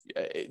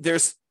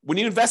 When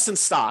you invest in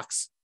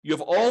stocks, you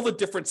have all the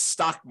different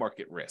stock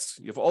market risks.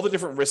 You have all the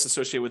different risks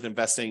associated with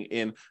investing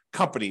in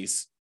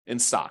companies in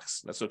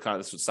stocks. That's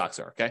what stocks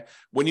are, okay?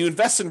 When you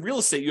invest in real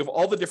estate, you have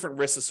all the different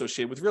risks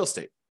associated with real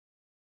estate.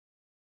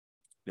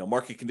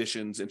 Market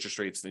conditions, interest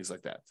rates, things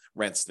like that,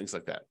 rents, things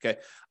like that, okay?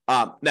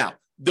 Now,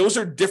 those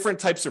are different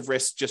types of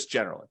risks just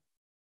generally.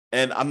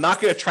 And I'm not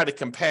going to try to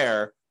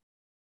compare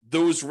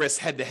those risks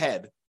head to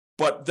head,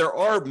 but there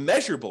are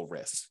measurable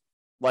risks.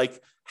 Like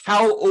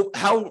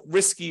how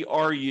risky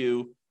are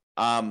you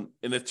in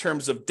the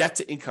terms of debt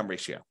to income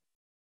ratio?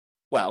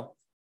 Well,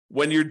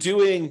 when you're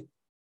doing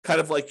kind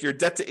of like your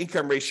debt to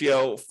income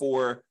ratio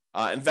for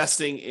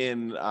investing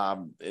in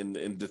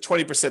the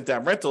 20%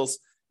 down rentals,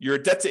 your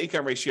debt to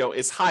income ratio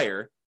is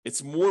higher.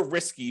 It's more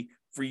risky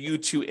for you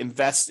to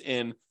invest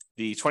in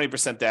the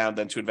 20% down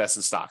than to invest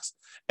in stocks.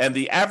 And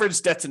the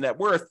average debt to net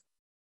worth,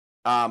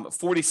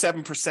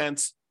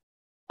 47%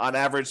 on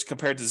average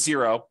compared to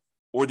zero,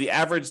 or the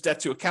average debt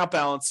to account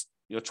balance,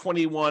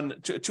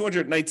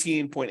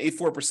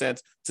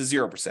 219.84% to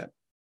 0%.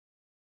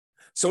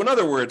 So in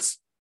other words,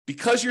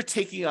 because you're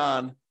taking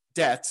on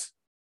debt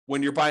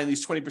when you're buying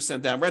these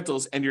 20% down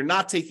rentals, and you're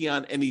not taking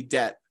on any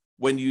debt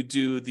when you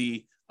do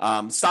the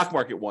stock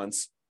market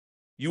ones,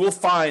 you will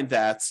find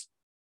that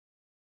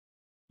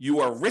you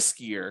are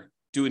riskier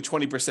doing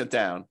 20%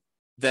 down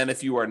than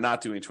if you are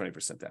not doing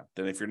 20% down,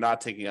 than if you're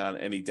not taking on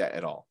any debt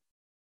at all.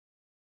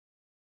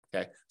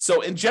 Okay, so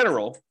in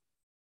general,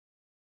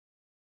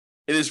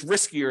 it is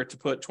riskier to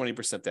put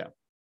 20% down.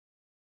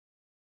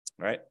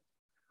 All right.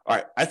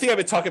 I think I've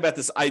been talking about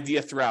this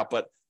idea throughout,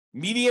 but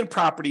median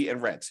property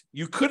and rent.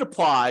 You could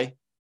apply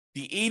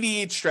the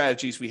 88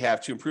 strategies we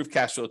have to improve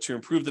cash flow, to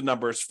improve the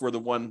numbers for the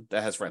one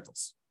that has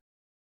rentals.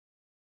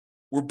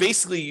 we're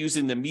basically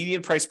using the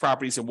median price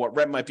properties and what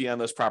rent might be on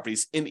those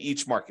properties in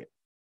each market.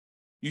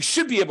 You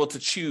should be able to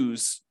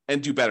choose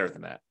and do better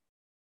than that.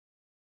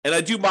 And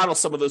I do model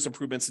some of those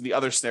improvements in the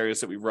other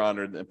scenarios that we run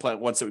or the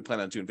ones that we plan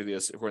on doing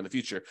videos if we're in the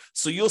future.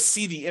 So you'll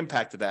see the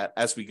impact of that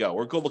as we go,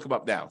 or go look them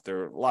up now.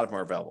 There are a lot of them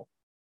are available.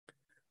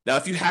 Now,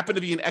 if you happen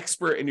to be an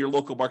expert in your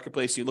local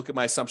marketplace, you look at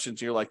my assumptions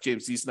and you're like,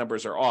 James, these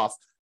numbers are off,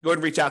 go ahead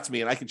and reach out to me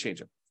and I can change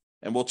them.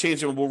 And we'll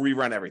change them and we'll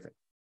rerun everything.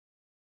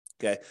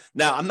 Okay.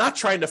 Now, I'm not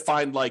trying to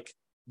find like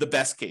the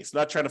best case. I'm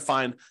not trying to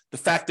find the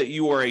fact that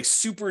you are a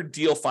super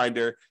deal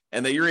finder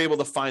and that you're able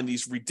to find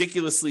these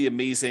ridiculously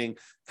amazing,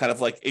 kind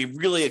of like a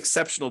really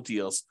exceptional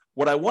deals.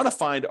 What I want to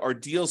find are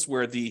deals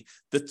where the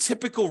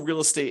typical real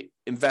estate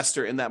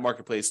investor in that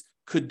marketplace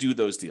could do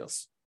those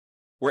deals.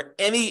 Where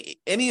any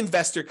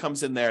investor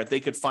comes in there,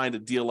 they could find a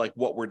deal like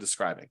what we're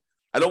describing.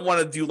 I don't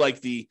want to do like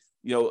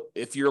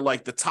if you're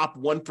like the top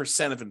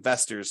 1% of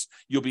investors,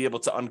 you'll be able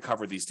to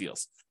uncover these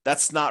deals.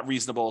 That's not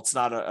reasonable. It's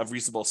not a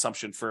reasonable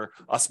assumption for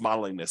us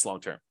modeling this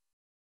long-term.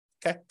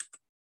 Okay.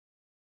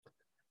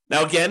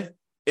 Now, again,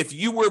 if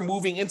you were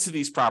moving into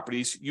these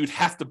properties, you'd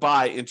have to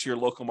buy into your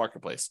local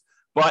marketplace.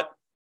 But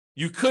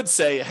you could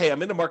say, hey,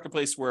 I'm in a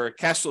marketplace where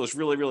cash flow is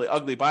really, really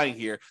ugly buying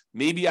here.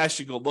 Maybe I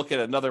should go look at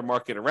another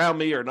market around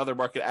me or another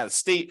market out of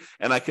state,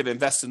 and I could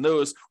invest in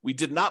those. We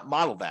did not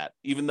model that,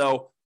 even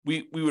though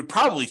we would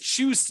probably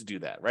choose to do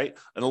that, right?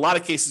 In a lot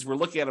of cases, we're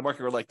looking at a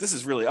market, we're like, this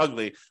is really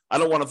ugly. I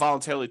don't want to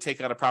voluntarily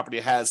take on a property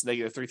that has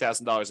negative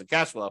 $3,000 in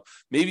cash flow.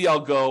 Maybe I'll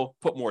go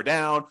put more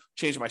down,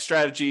 change my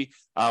strategy,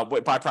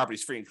 buy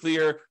properties free and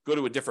clear, go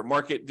to a different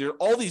market. There are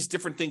all these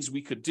different things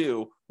we could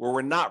do where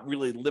we're not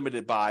really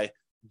limited by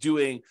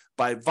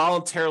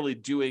voluntarily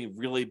doing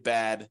really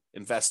bad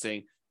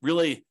investing,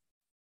 really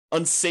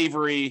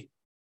unsavory,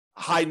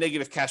 high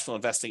negative cash flow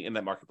investing in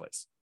that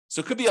marketplace. So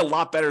it could be a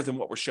lot better than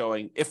what we're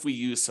showing if we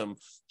use some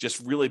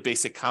just really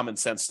basic common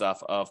sense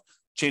stuff of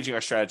changing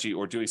our strategy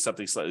or doing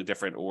something slightly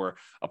different or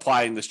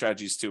applying the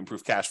strategies to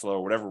improve cash flow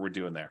or whatever we're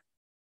doing there.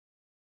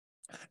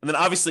 And then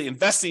obviously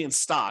investing in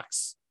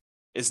stocks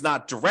is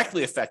not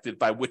directly affected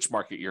by which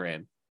market you're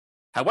in.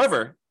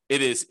 However,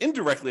 it is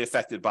indirectly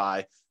affected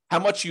by how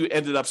much you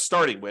ended up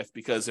starting with,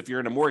 because if you're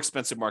in a more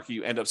expensive market,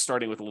 you end up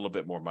starting with a little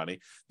bit more money.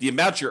 The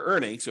amount you're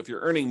earning, so if you're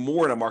earning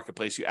more in a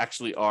marketplace, you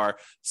actually are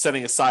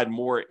setting aside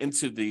more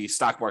into the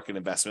stock market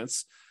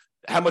investments,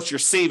 how much you're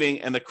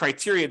saving, and the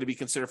criteria to be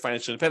considered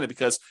financially independent,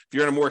 because if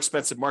you're in a more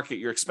expensive market,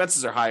 your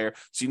expenses are higher,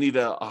 so you need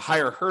a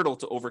higher hurdle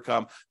to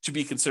overcome to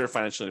be considered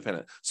financially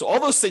independent. So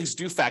all those things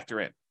do factor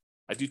in.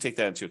 I do take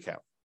that into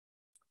account.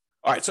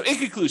 All right, so in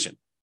conclusion,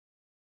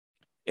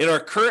 in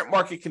our current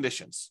market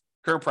conditions,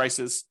 current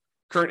prices,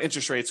 current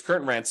interest rates,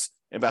 current rents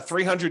in about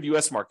 300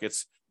 U.S.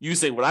 markets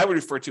using what I would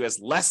refer to as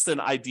less than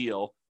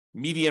ideal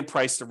median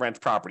price to rent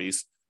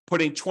properties,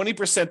 putting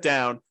 20%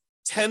 down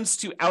tends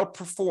to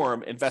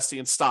outperform investing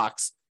in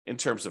stocks in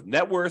terms of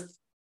net worth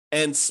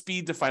and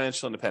speed to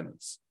financial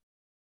independence.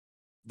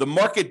 The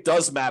market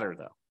does matter,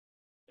 though.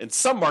 In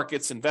some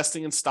markets,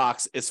 investing in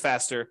stocks is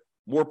faster,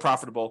 more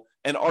profitable,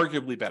 and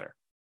arguably better.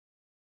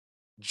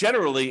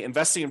 Generally,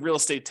 investing in real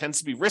estate tends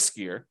to be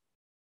riskier,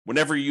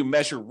 whenever you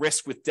measure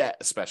risk with debt,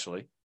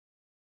 especially.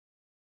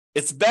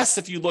 It's best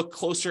if you look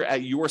closer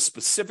at your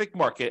specific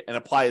market and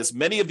apply as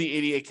many of the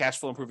 88 cash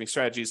flow improving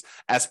strategies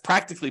as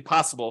practically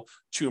possible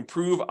to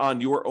improve on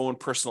your own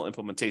personal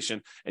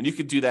implementation. And you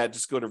can do that.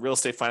 Just go to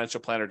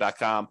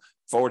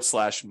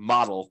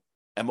realestatefinancialplanner.com/model,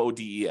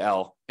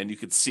 MODEL, and you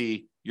can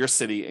see your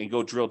city and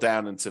go drill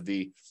down into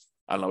we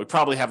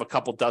probably have a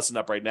couple dozen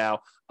up right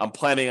now. I'm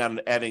planning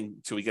on adding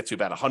till we get to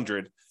about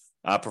 100.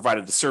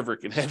 Provided the server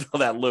can handle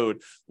that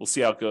load. We'll see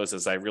how it goes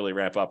as I really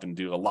ramp up and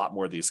do a lot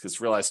more of these, because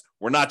realize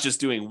we're not just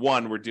doing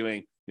one, we're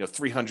doing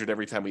 300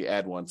 every time we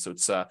add one. So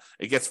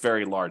it gets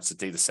very large. The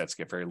data sets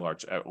get very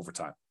large over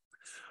time.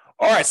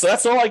 All right, so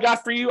that's all I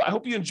got for you. I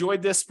hope you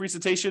enjoyed this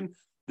presentation.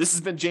 This has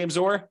been James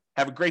Orr.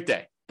 Have a great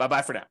day.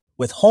 Bye-bye for now.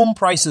 With home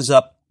prices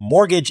up,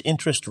 mortgage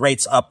interest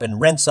rates up,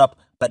 and rents up,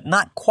 but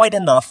not quite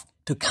enough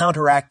to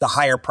counteract the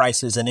higher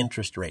prices and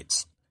interest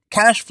rates,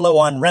 cash flow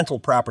on rental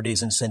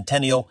properties in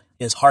Centennial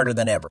is harder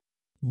than ever.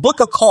 Book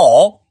a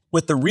call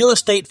with the Real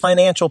Estate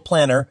Financial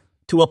Planner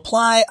to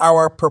apply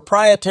our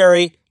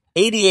proprietary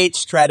 88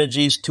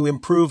 strategies to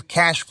improve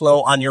cash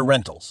flow on your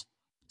rentals.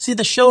 See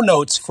the show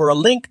notes for a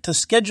link to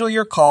schedule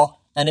your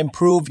call and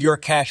improve your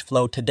cash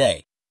flow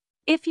today.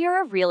 If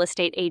you're a real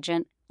estate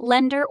agent,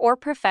 lender, or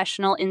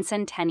professional in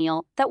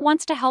Centennial that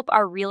wants to help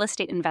our real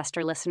estate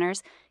investor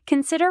listeners,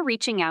 consider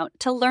reaching out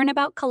to learn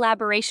about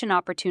collaboration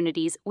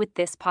opportunities with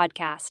this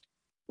podcast.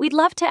 We'd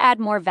love to add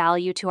more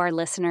value to our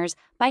listeners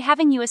by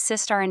having you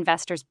assist our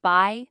investors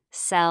buy,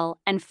 sell,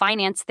 and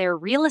finance their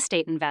real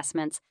estate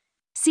investments.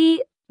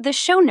 See the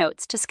show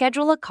notes to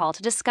schedule a call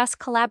to discuss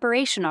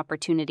collaboration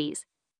opportunities.